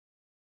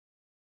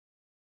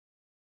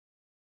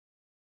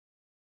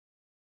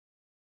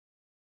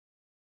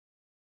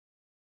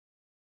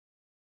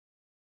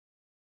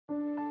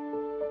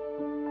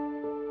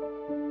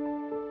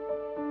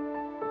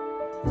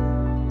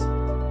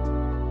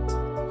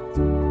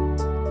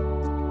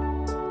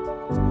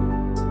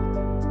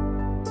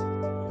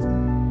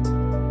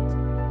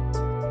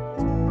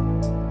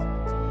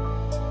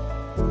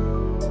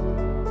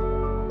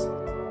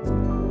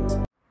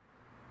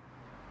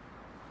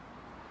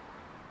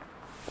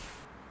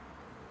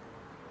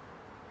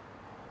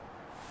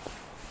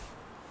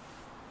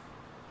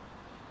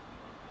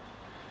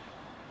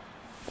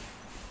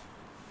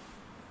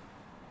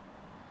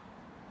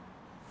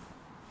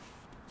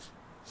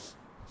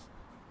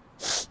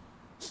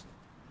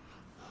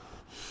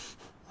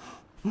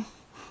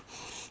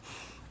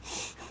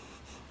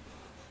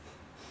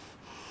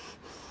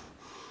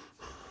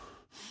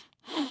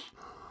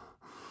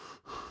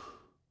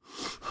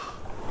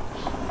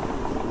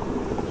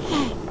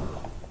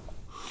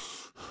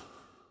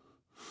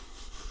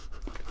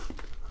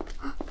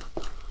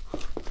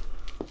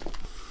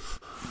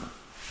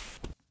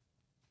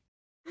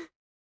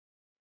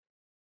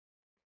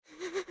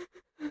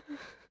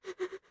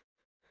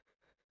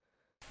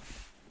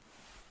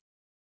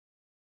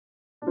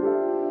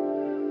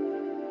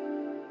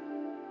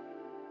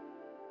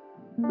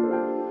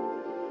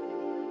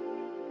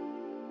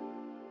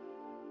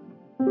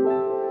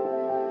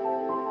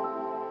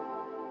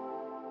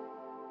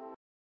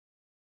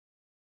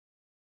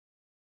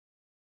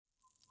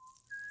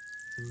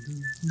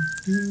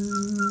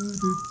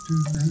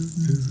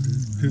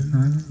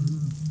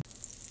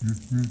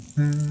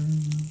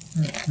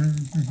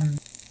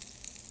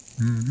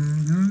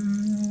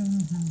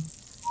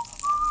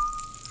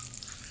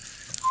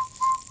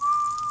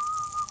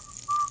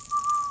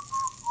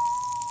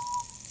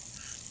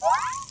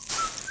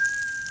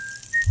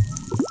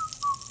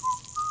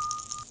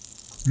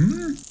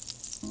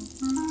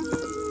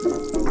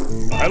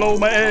Hello,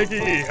 my eggy.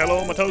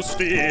 Hello, my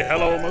toasty.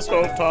 Hello, my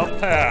stovetop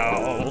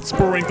pal.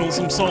 Sprinkle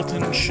some salt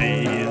and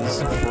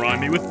cheese. Fry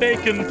me with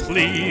bacon,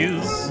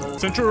 please.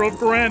 Since you're of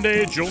grand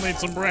age, you'll need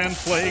some bran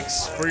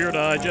flakes for your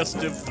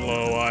digestive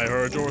flow. I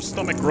heard your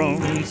stomach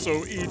groan,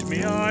 so eat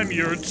me, I'm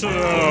your toad.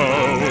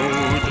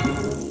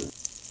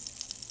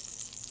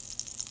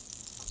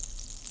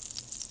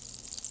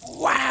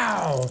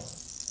 Wow!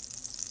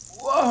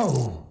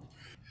 Whoa!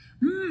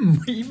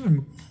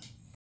 Even...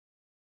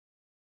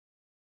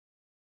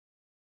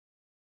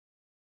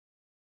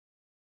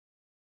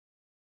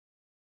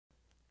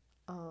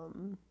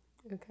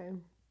 Okay.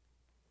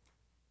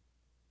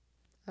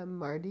 I'm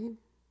Marty,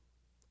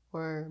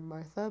 or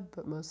Martha,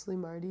 but mostly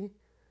Marty.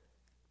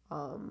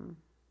 I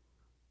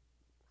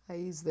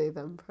use they,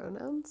 them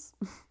pronouns.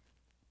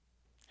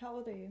 How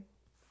old are you?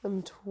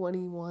 I'm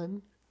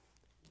 21.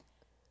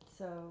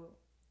 So,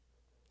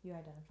 you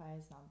identify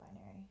as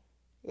non-binary?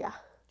 Yeah.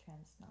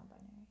 Trans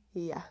non-binary?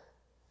 Yeah.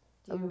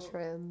 I'm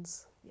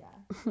trans. Yeah.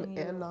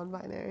 And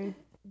non-binary.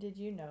 Did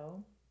you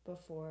know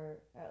before,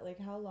 like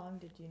how long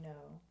did you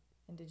know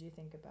and did you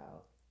think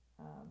about,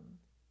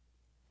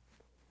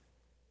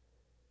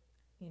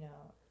 you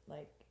know,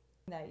 like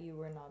that you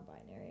were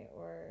non-binary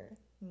or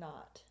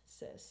not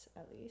cis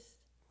at least?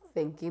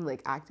 Thinking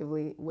like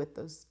actively with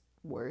those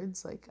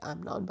words, like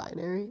I'm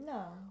non-binary?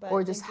 No, but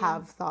or just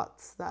have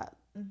thoughts that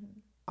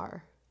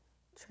are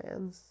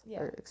trans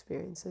Yeah. or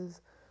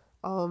experiences.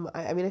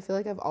 I mean, I feel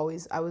like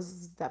I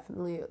was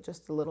definitely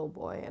just a little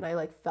boy, and I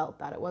like felt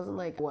that. It wasn't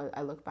like when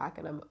I look back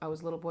and I was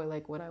a little boy,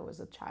 like when I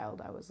was a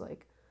child, I was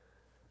like,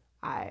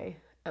 I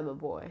am a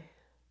boy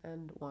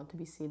and want to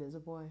be seen as a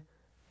boy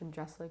and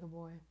dress like a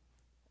boy.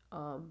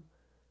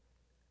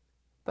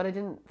 But I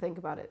didn't think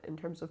about it in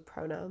terms of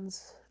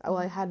pronouns. Well,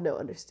 I had no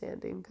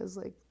understanding because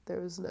like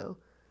there was no,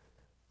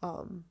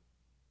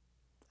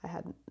 I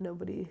had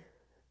nobody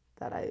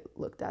that I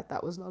looked at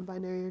that was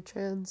non-binary or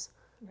trans.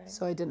 Right.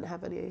 So I didn't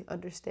have any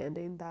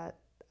understanding that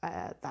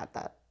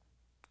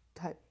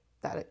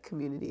that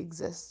community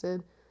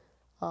existed.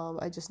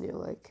 I just knew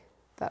like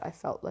that I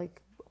felt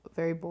like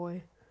very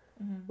boy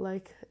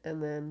like, and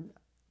then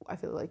I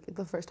feel like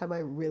the first time I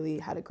really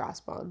had a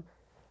grasp on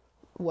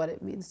what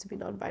it means to be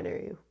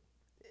non-binary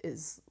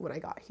is when I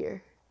got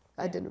here.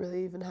 I didn't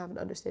really even have an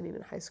understanding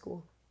in high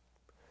school.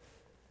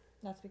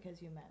 That's because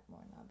you met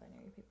more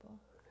non-binary people.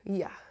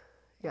 Yeah.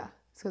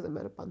 It's because I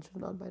met a bunch of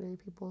non-binary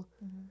people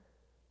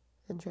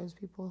and trans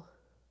people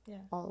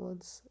all at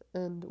once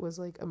and was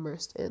like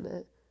immersed in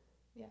it.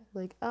 Yeah.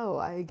 Like, oh,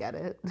 I get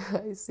it.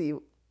 I see.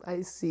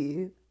 I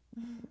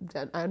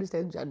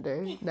understand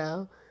gender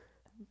now.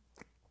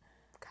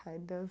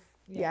 Kind of.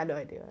 Yeah, no,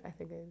 I do. I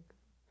think I...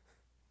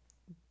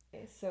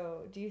 Okay,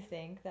 so do you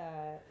think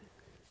that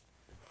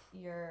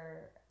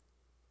you're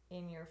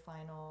in your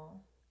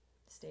final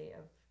state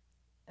of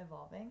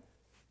evolving?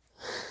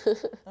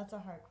 That's a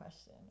hard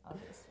question,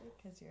 obviously,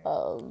 because you're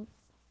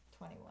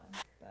 21,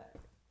 but...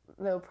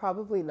 No,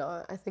 probably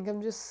not. I think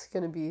I'm just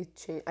gonna be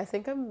I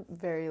think I'm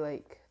very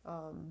like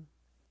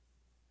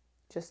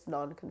just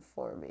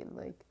non-conforming,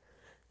 like,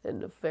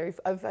 and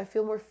I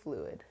feel more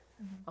fluid.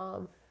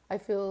 I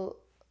feel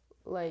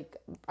like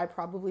I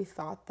probably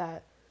thought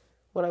that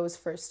when I was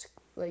first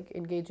like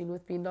engaging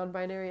with being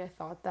non-binary, I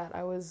thought that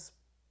I was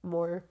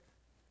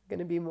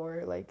gonna be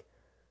more like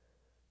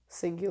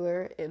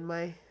singular in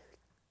my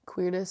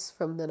queerness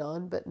from then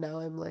on, but now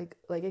I'm like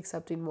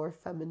accepting more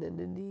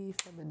femininity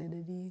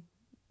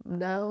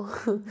now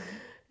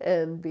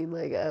and being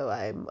like, oh,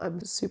 I'm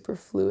super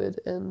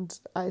fluid, and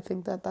I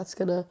think that that's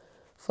gonna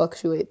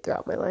fluctuate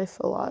throughout my life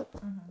a lot.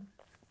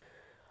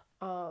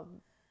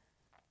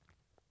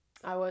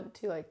 I went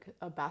to like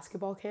a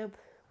basketball camp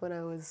when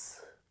I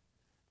was,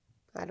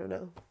 I don't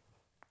know,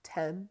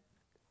 10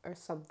 or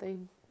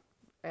something,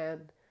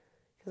 and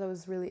because I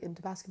was really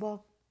into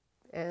basketball,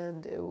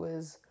 and it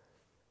was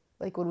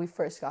like when we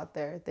first got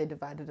there, they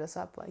divided us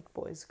up like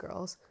boys,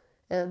 girls,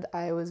 and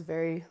I was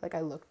very, like,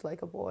 I looked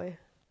like a boy,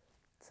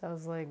 so I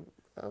was like,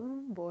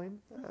 I'm a boy,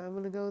 I'm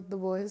gonna go with the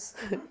boys.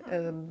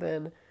 And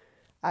then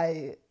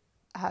I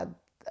had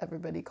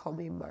everybody call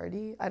me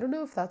Marty. I don't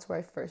know if that's where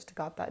I first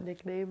got that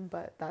nickname,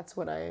 but that's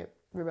when I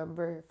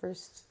remember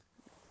first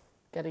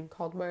getting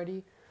called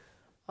Marty.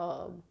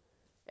 And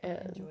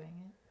enjoying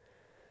it?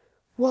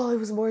 Well, it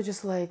was more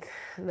just like,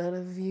 none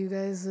of you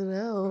guys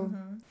know.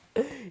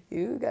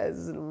 You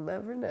guys will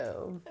never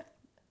know.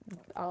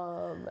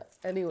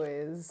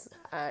 Anyways,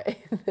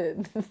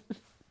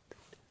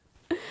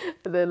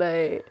 then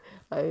I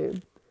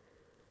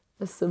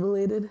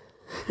assimilated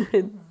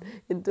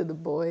into the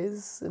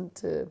boys, and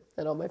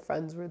all my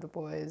friends were the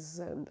boys,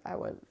 and I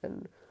went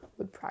and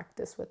would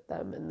practice with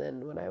them. And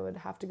then when I would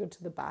have to go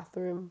to the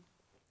bathroom,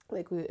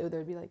 like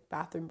there'd be like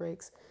bathroom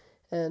breaks,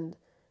 and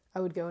I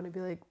would go and I'd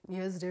be like,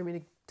 you guys dare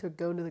me to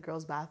go into the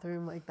girls'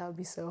 bathroom? Like, that would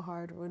be so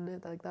hard, wouldn't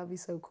it? Like, that would be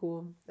so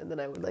cool. And then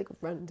I would like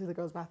run into the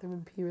girls' bathroom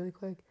and pee really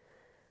quick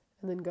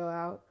and then go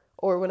out.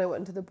 Or when I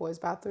went into the boys'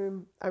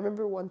 bathroom, I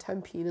remember one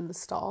time peeing in the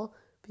stall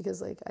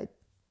because like I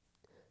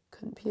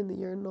couldn't pee in the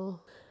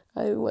urinal.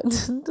 I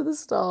went into the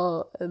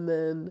stall, and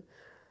then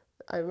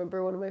I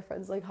remember one of my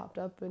friends like hopped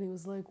up and he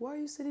was like, why are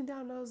you sitting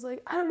down? And I was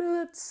like, I don't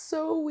know, that's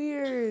so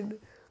weird.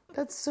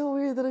 That's so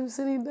weird that I'm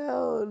sitting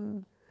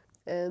down.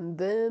 And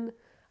then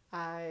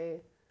I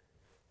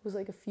was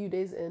like a few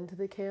days into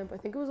the camp. I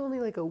think it was only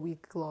like a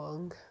week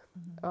long.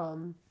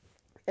 And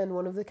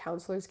one of the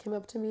counselors came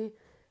up to me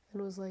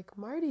and was like,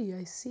 Marty,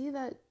 I see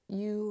that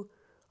you,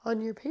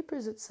 on your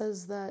papers, it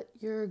says that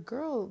you're a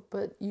girl,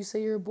 but you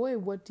say you're a boy.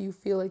 What do you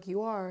feel like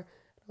you are?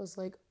 I was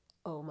like,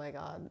 oh my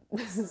God,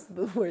 this is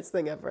the worst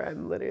thing ever.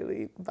 I'm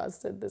literally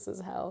busted. This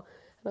is hell.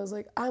 And I was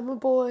like, I'm a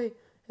boy.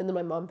 And then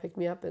my mom picked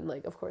me up, and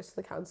like, of course,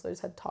 the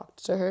counselors had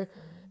talked to her,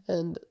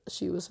 and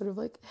she was sort of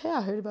like, hey,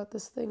 I heard about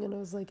this thing. And I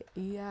was like,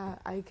 yeah,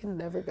 I can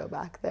never go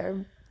back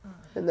there.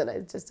 And then I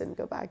just didn't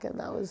go back, and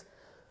that was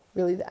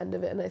really the end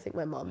of it. And I think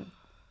my mom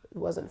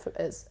was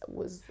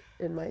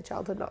in my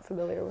childhood not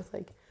familiar with,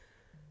 like,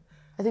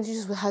 I think she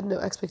just had no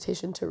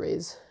expectation to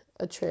raise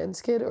a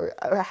trans kid, or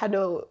had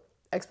no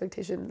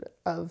expectation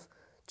of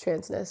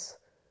transness.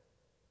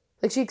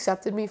 Like, she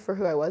accepted me for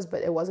who I was,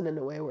 but it wasn't in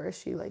a way where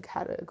she like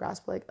had a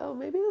grasp like, oh,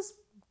 maybe this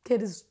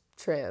kid is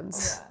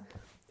trans.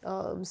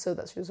 Yeah. So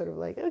that she was sort of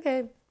like,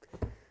 okay,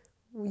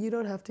 you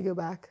don't have to go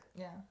back.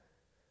 Yeah.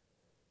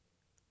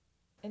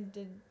 And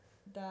did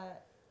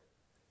that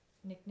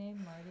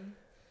nickname Marty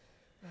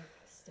like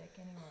stick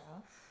anywhere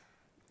else?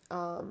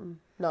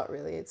 Not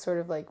really. It's sort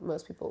of like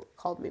most people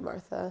called me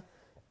Martha.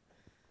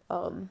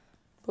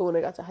 But when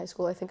I got to high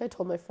school, I think I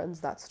told my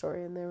friends that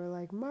story, and they were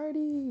like,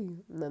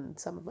 Marty. And then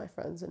some of my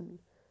friends would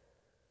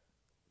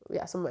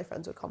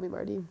call me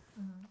Marty.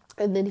 Mm-hmm.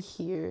 And then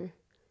here,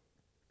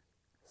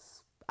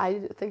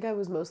 I think I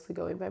was mostly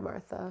going by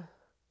Martha.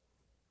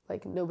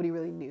 Like, nobody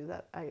really knew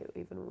that I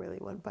even really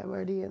went by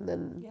Marty. And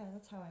then... Yeah,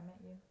 that's how I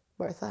met you.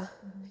 Martha.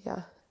 Mm-hmm.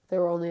 Yeah.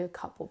 There were only a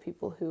couple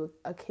people who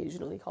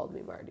occasionally called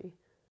me Marty.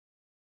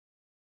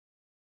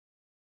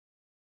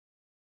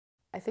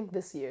 I think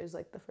this year is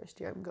like the first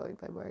year I'm going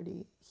by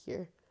Marty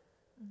here.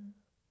 Mm-hmm.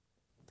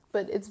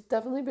 But it's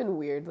definitely been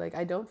weird. Like,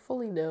 I don't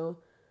fully know.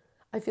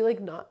 I feel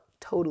like not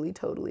totally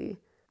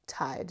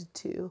tied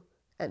to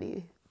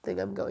anything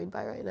I'm going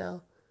by right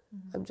now.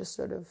 Mm-hmm. I'm just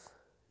sort of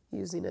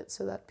using it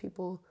so that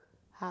people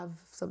have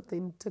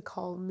something to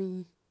call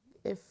me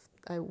if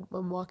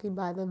I'm walking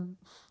by them.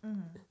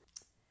 Mm-hmm.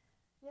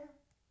 Yeah.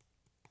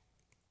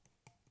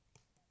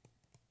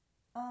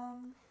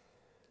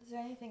 Is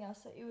there anything else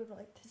that you would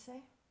like to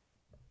say?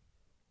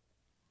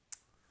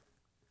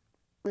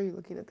 Are you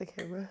looking at the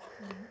camera?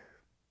 Mm-hmm.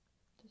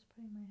 Just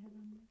putting my head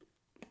on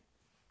it.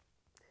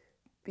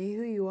 Be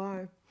who you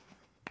are.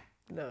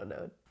 No.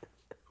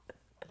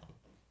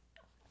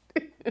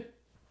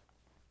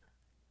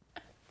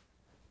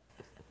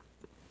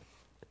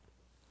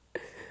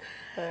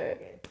 All right.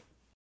 Okay.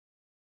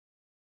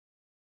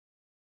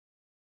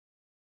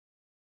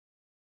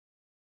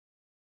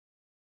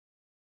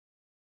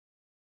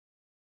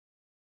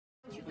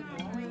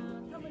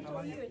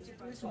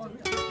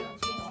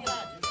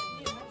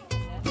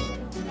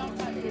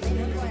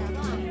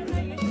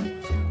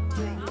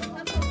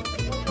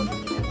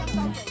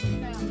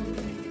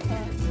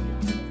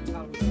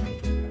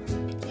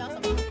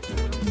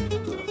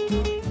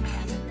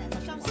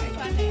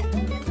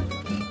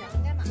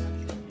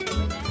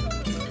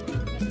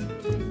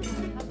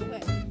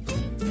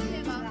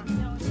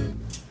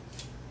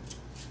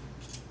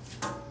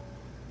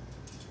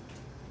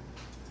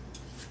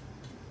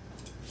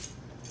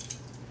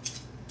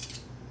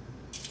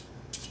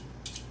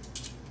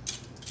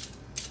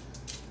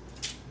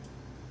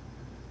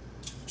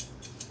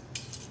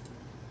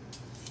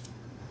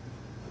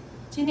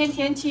今天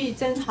天气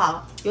真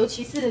好，尤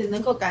其是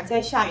能够赶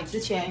在下雨之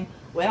前，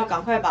我要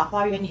赶快把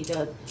花园里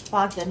的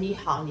花整理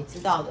好，你知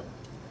道的。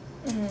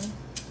嗯。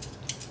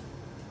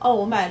哦，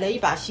我买了一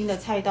把新的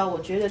菜刀，我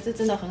觉得这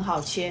真的很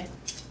好切。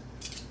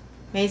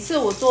每次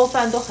我做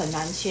饭都很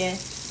难切，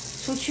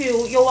出去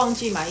又忘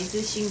记买一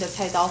支新的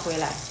菜刀回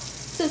来，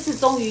这次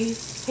终于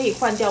可以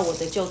换掉我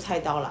的旧菜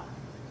刀了。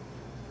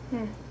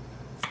嗯。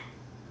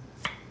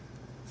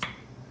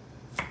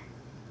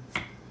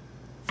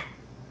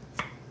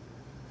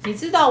你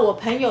知道我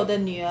朋友的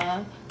女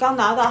儿刚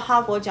拿到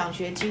哈佛奖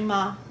学金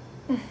吗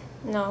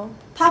？No。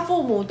她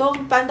父母都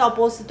搬到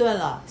波士顿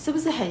了，是不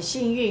是很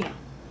幸运啊？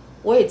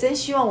我也真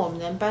希望我们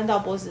能搬到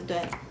波士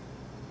顿。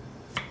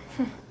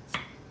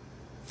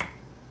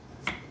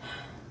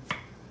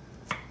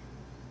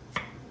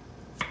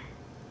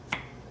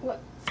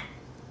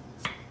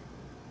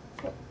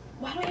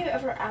Why don't you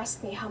ever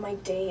ask me how my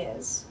day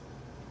is?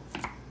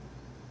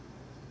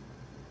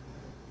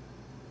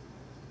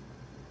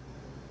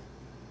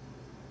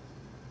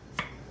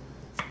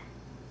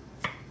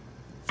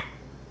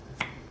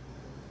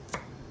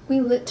 We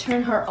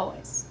turn her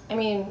always. I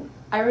mean,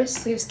 Irish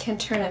sleeves can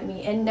turn at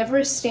me and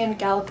never stand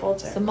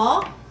Gallipolter. 什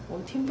么？我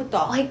听不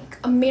懂。 Like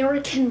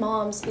American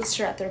moms list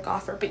her at their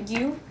golfer, but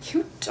you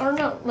are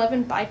not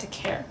living by to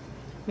care.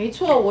 没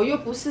错，我又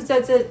不是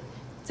在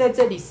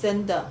这里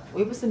生的，我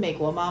又不是美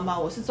国妈妈，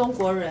我是中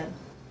国人。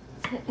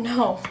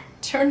 No,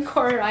 turn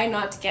Koreai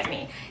not to get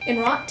me.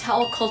 In rot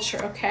towel culture,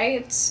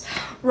 okay? It's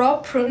raw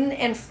prudent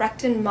and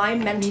frecked my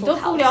你 mental 都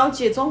不 health. 了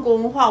解中国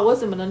文化，我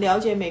怎么能了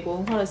解美国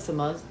文化的什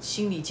么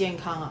心理健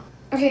康啊？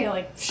 Okay,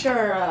 like,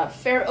 sure,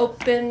 fair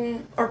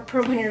open or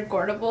pro when you're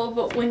gordable,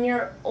 but when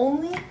you're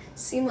only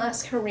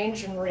seamless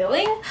arranged and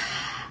reeling,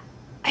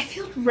 I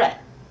feel red.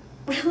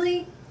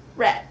 Really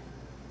red.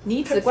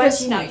 你只 But 关 first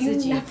心 now, 你自 you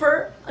己，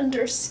 never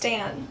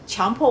understand.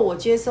 强迫我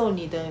接受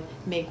你的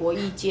美国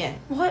意见。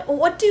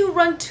 What do you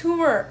run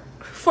tumor?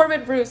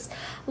 Forbid Bruce.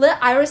 Let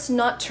Iris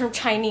not term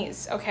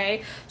Chinese,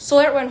 okay? So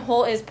that when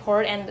whole is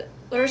poured and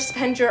let her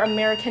spend your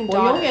American 我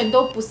永 daughter. 远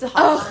都不是好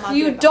妈妈， Ugh,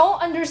 you 对吧？ don't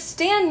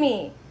understand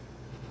me.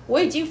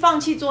 我已经放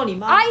弃做你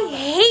妈妈。 I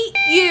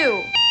hate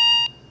you.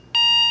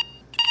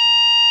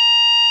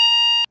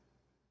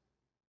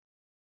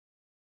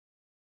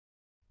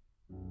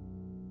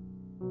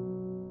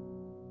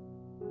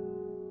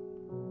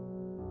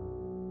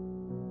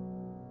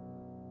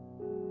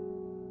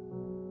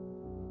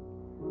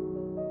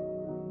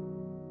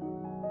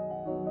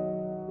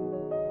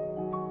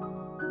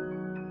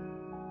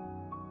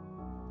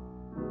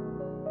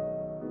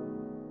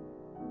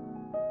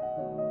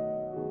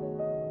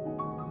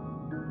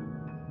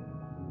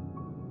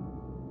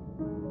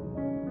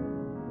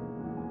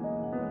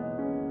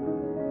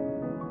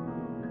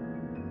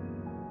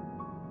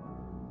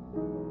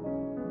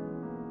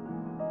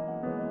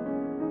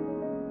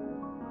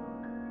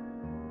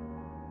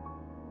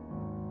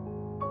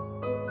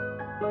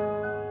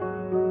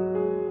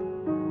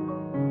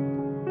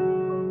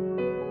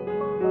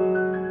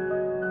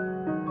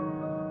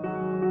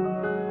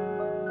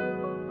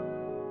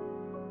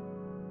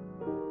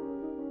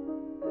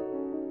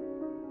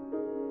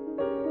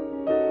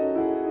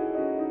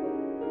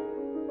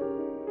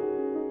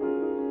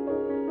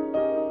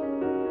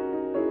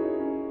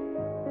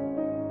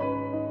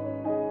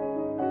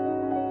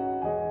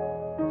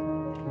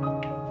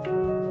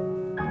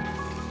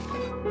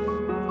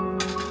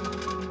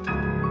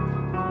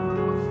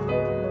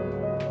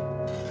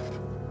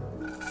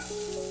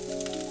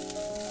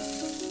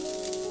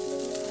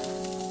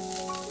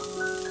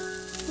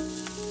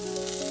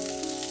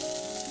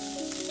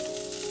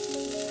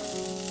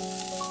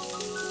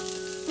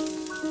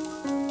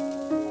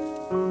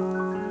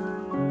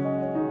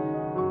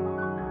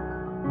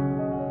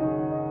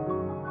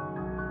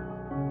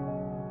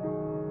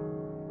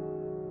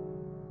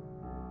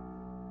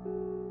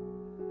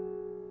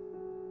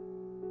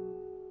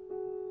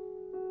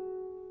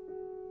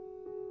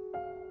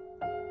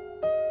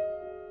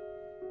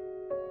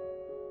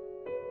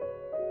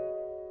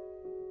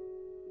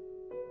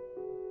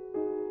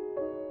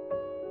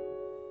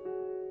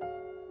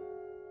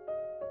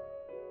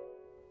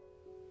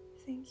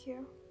 Thank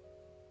you.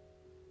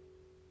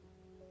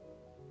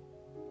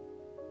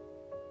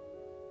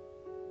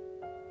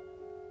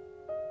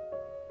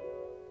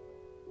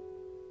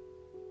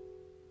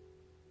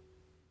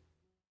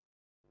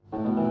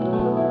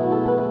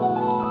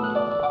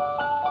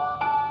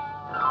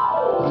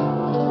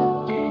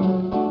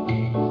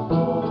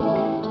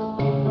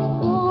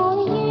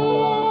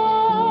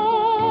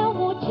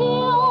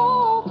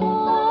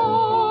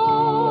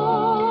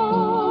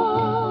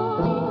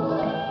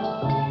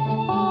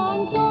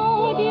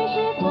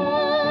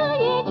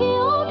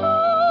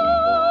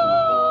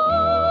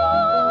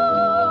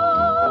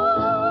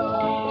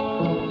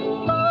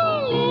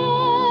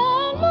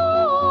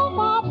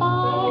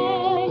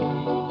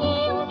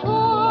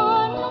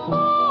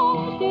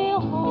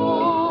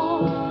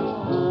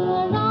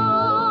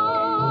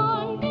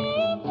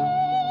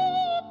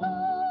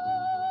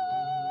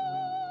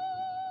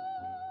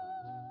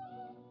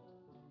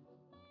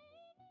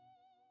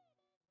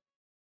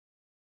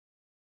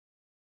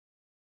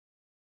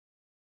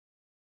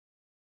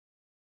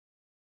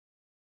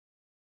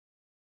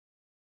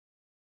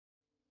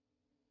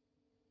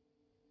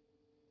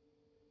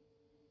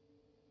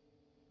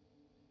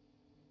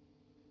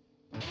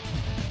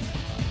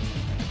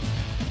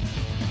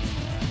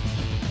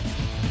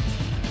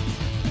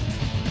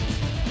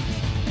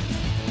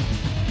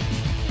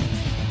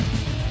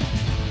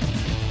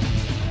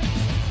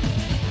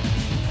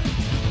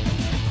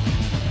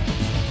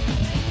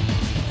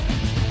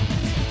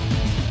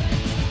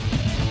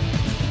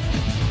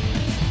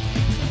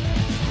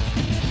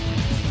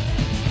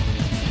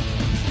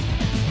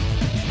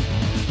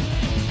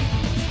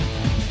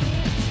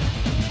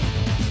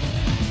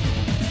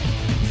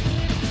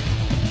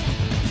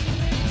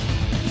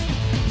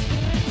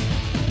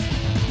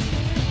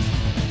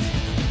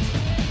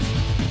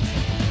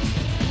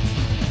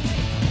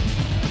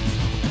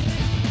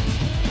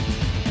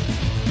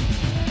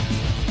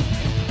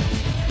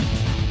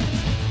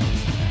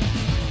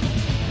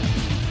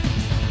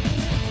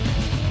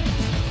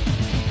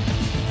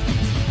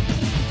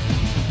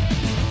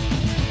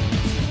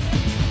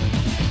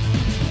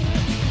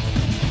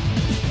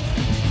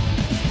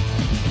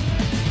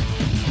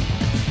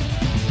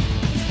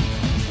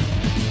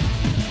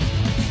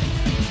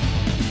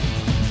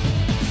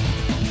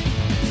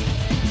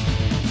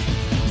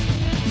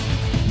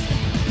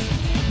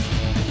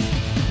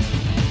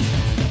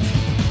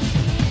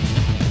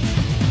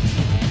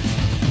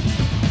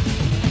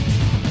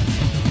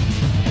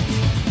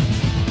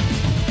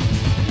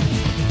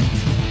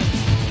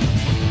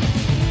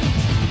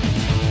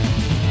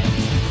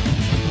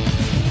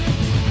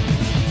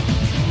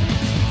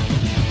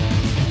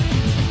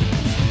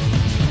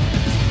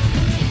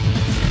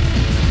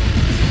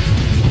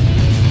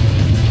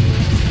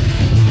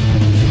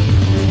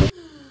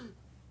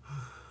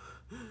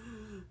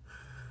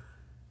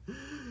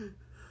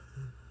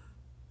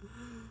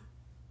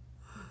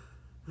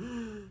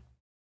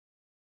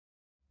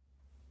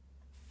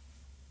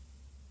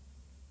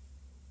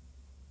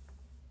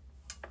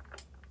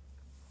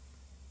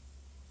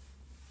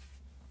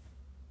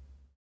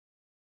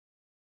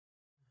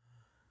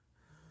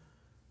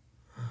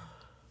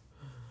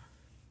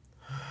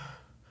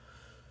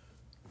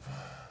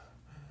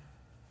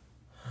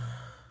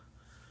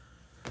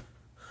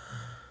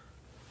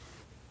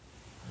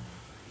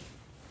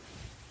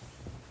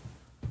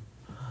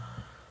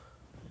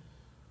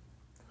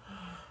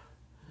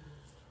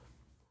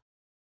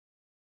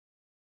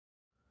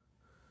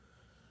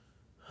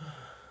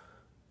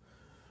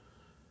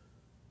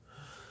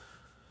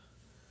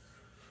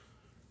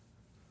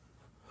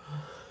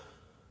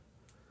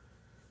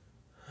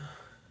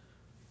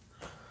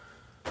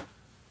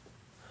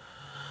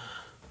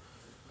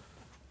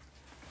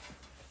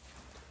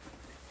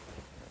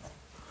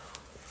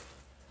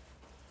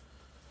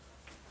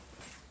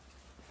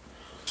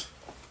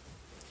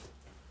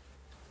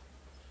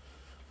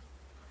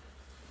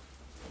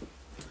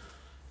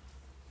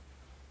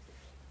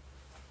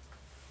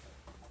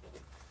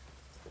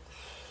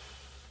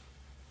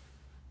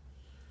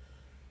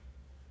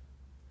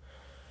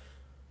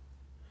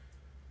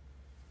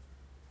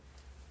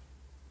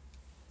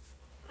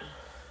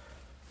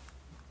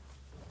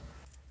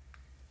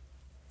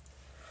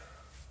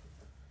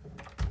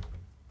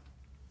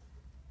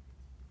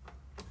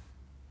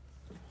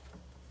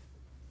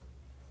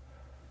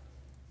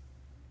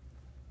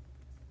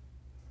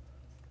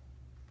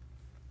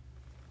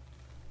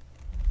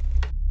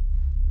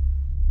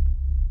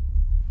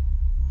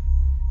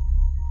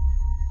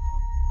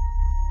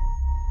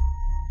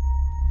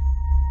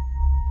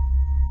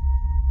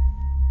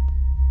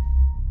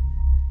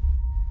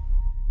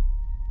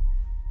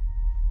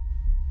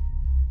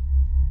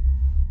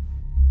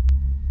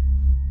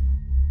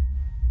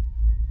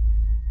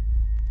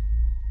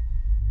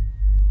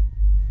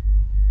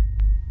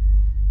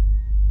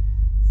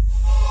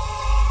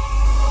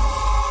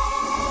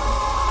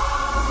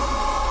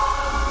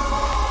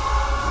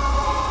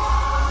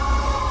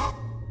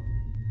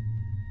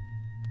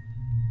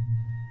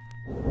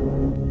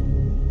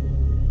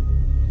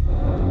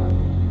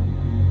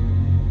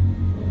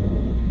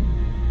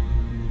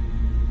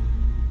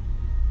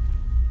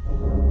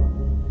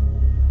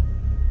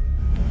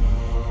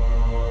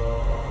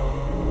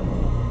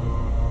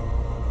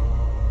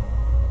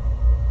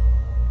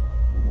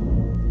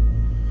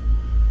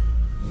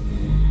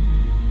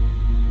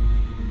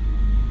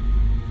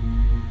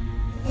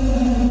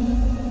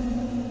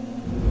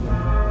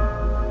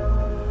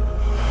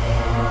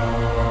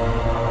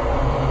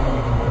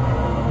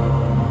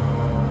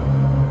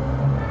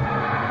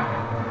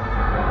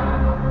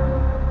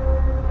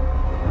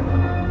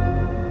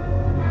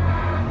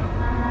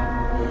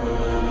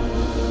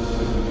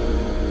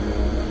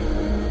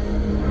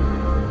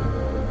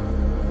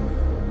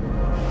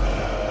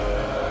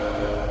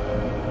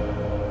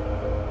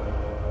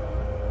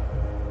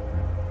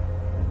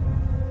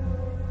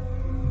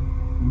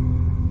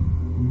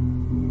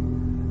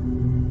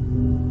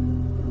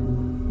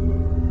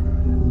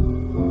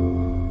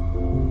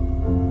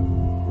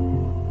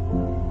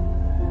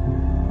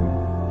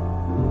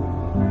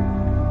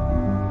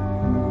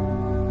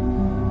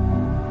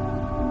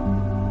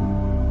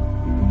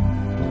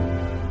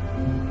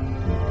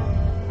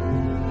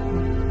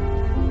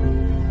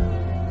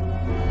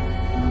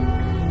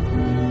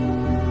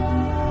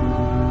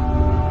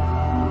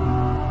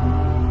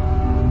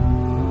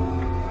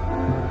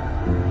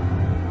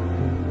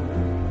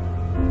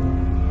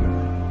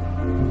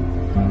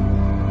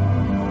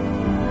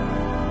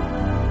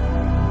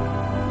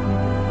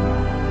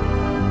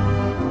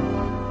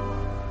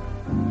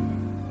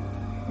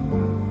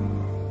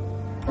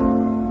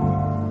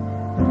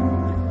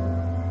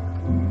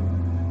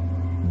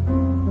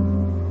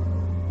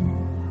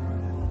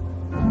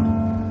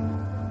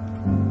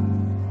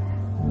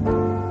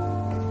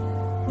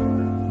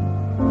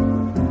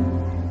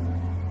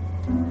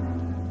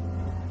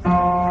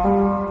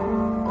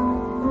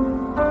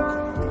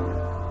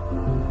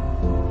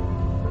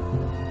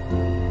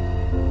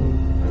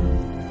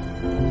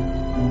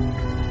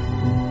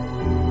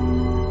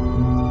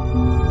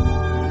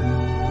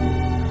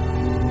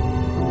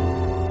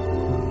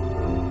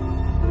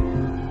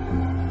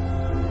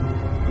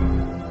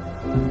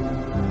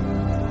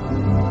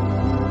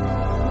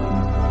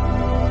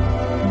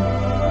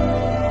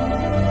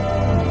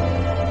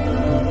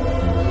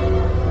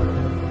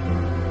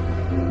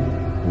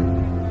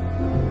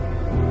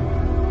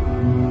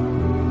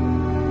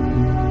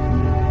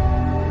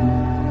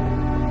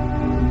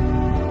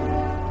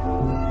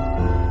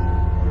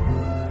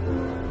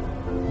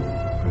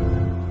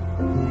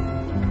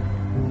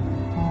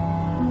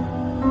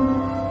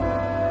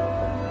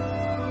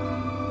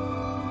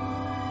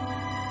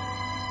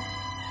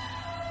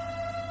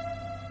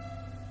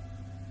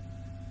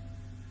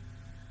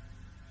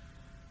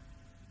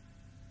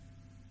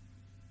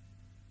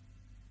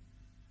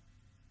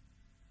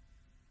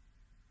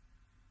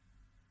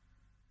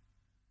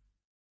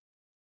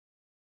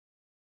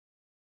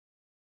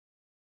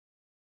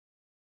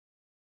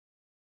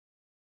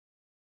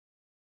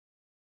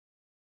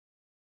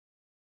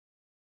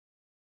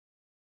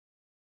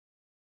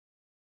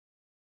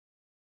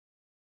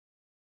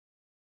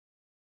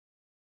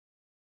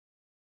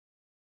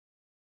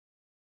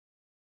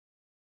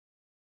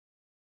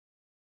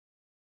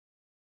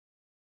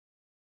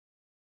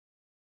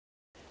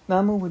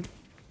 Mama would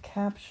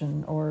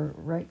caption or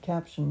write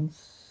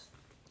captions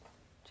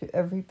to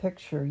every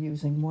picture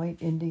using white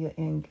India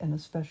ink and a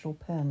special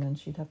pen, and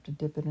she'd have to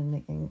dip it in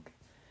the ink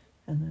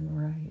and then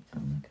write.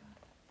 Oh my god.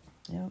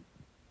 Yep.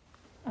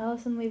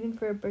 Allison leaving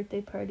for a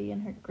birthday party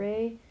in her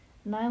gray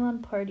nylon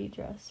party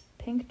dress,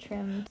 pink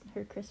trimmed,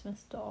 her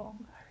Christmas doll.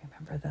 I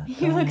remember that.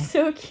 You look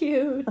so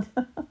cute.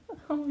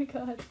 Oh my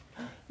god.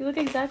 You look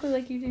exactly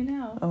like you do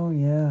now. Oh,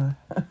 yeah.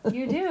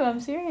 You do, I'm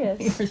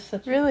serious. You're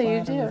such Really, a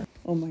you do. flatterer.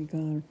 Oh my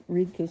god.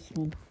 Read this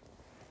one.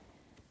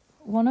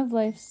 One of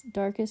life's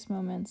darkest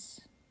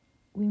moments.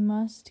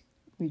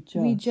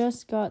 We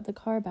just got the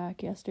car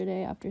back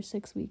yesterday after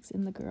 6 weeks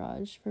in the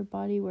garage for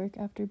body work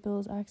after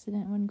Bill's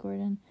accident when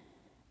Gordon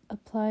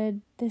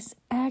applied this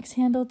axe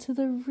handle to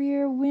the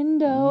rear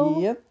window.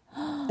 Yep.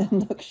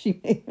 And look,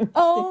 she made him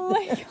Oh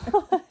my sit there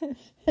god.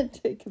 and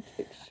take a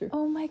picture.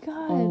 Oh my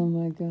god. Oh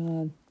my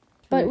god.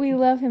 But we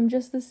love him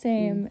just the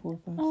same. 3, 4,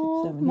 5, 6,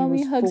 Oh, 7. He Mommy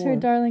was hugs her 4.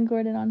 darling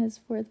Gordon on his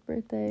 4th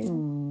birthday.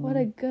 What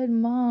a good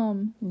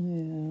mom.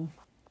 Yeah.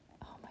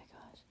 Oh my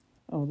gosh.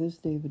 Oh, there's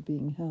David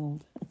being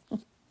held.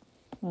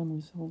 Mom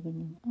was holding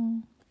him.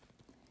 Oh.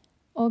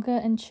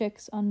 Olga and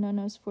Chicks on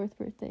Nono's 4th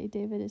birthday.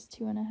 David is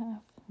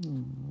 2.5.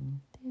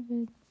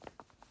 David.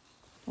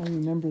 I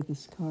remember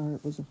this car.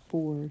 It was a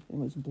Ford. It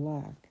was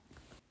black.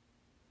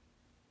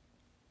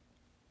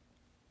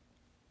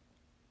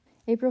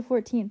 April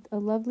 14th, a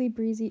lovely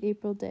breezy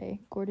April day.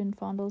 Gordon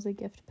fondles a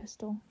gift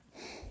pistol.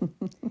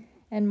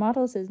 And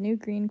models his new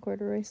green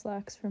corduroy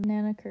slacks from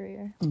Nana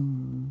Courier.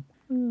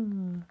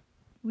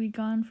 We'd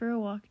gone for a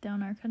walk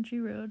down our country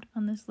road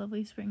on this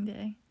lovely spring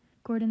day.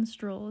 Gordon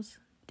strolls.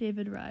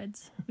 David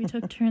rides. We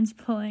took turns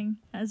pulling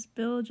as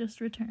Bill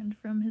just returned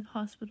from his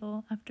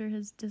hospital after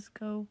his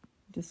discogram.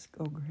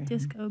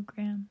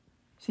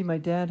 See, my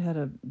dad had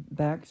a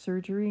back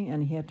surgery,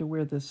 and he had to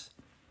wear this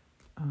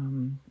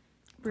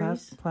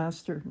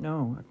plaster.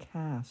 No, a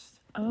cast.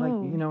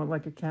 Oh.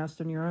 Like a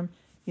cast on your arm.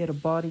 He had a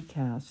body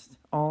cast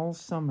all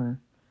summer.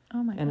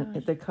 Oh my and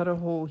gosh. they cut a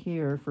hole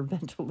here for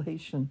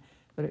ventilation,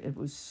 but it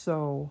was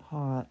so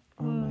hot.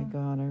 Oh my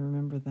god, I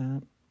remember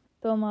that.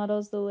 Bill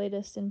models the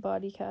latest in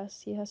body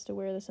casts. He has to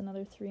wear this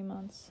another 3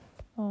 months.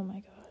 Oh my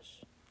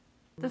gosh.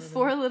 The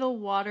 4 little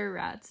water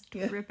rats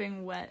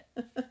dripping wet.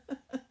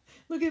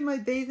 Look at my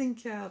bathing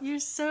cap. You're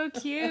so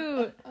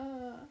cute.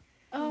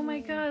 Oh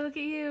my god, look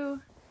at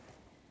you.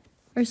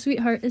 Our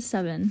sweetheart is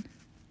 7.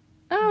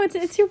 Oh,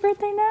 it's your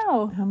birthday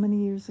now. How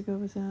many years ago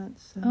was that?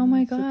 Oh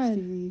my god.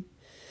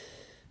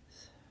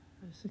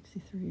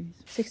 63.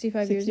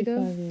 65 years ago?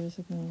 65 years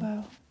ago.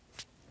 Wow.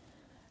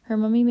 Her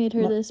mummy made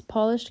her this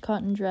polished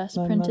cotton dress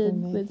printed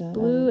with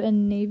blue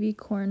and navy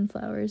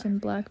cornflowers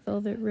and black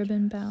velvet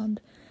ribbon bound.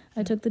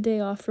 I took the day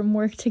off from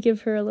work to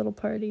give her a little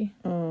party.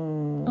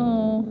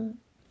 Oh.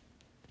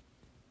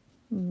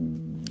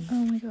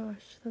 Oh my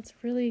gosh, that's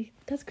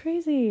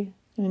crazy.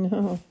 I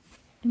know.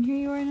 And here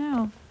you are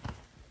now.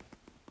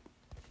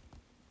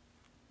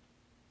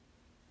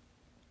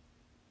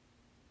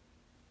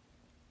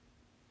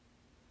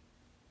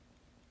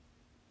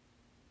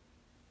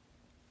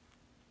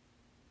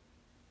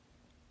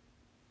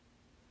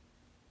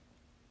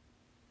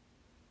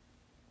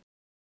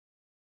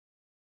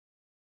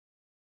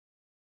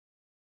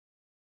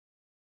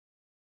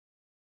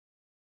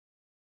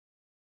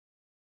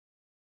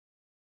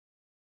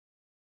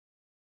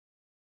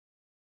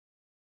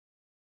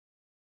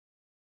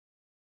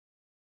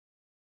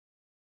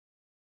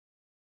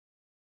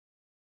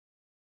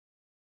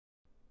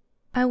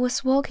 I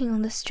was walking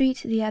on the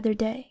street the other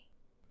day.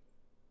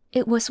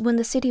 It was when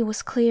the city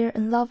was clear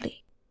and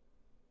lovely,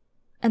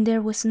 and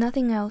there was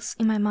nothing else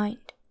in my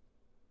mind.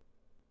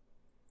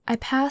 I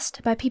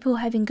passed by people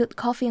having good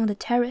coffee on the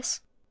terrace,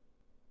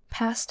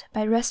 passed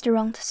by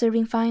restaurants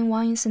serving fine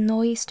wines and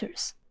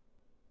oysters,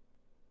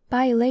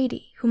 by a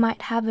lady who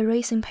might have a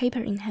racing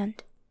paper in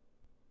hand,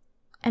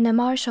 and a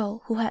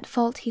marshal who had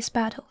fought his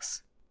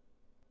battles.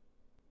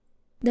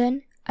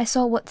 Then I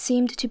saw what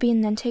seemed to be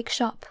an antique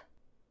shop,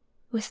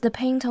 with the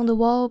paint on the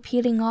wall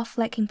peeling off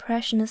like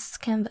impressionist's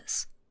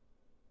canvas,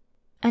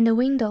 and a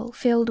window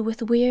filled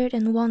with weird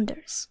and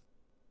wonders.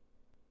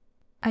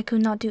 I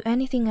could not do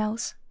anything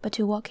else but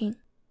to walk in.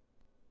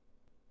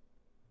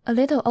 A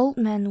little old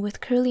man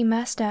with curly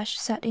mustache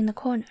sat in the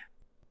corner.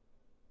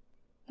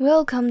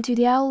 "Welcome to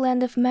the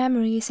outland of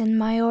memories and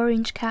my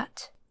orange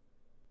cat.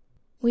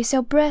 We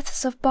sell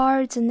breaths of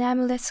bards and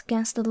amulets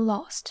against the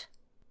lost.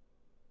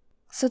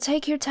 So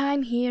take your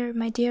time here,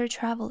 my dear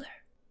traveler."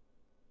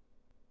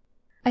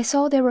 I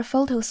saw there were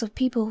photos of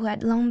people who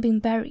had long been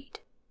buried.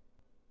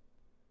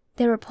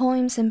 There were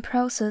poems and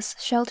proses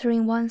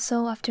sheltering one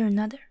soul after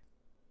another.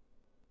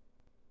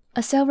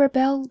 A silver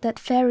bell that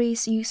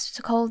fairies used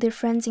to call their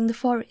friends in the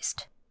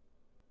forest.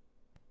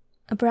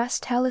 A brass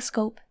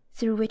telescope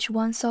through which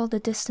one saw the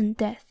distant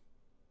death.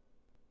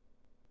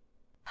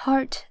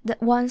 Heart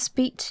that once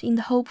beat in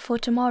the hope for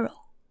tomorrow.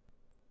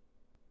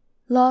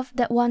 Love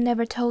that one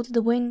never told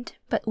the wind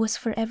but was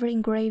forever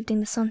engraved in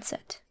the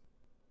sunset.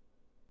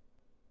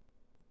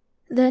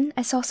 Then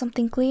I saw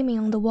something gleaming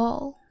on the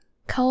wall,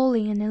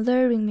 calling and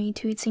alluring me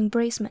to its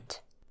embracement.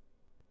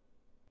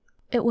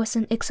 It was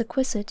an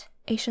exquisite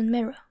Asian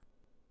mirror.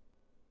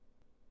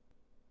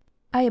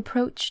 I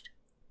approached,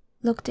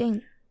 looked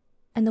in,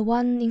 and the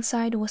one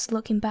inside was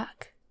looking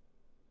back.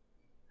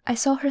 I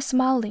saw her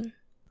smiling,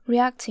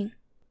 reacting,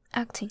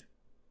 acting.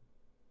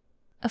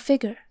 A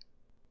figure,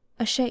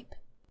 a shape,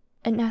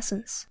 an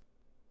essence.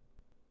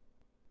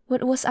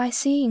 What was I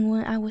seeing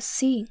when I was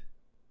seeing?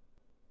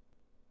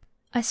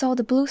 I saw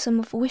the blossom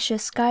of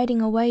wishes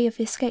guiding a way of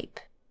escape.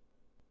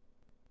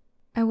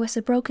 I was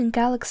a broken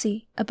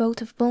galaxy a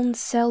boat of bones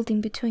sailed in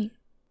between.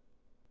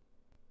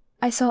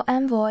 I saw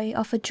envoy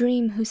of a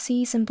dream who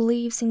sees and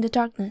believes in the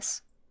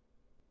darkness.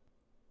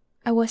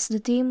 I was the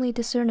dimly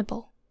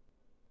discernible,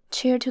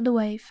 chair to the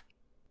wave,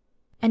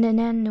 and an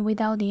end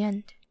without the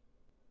end.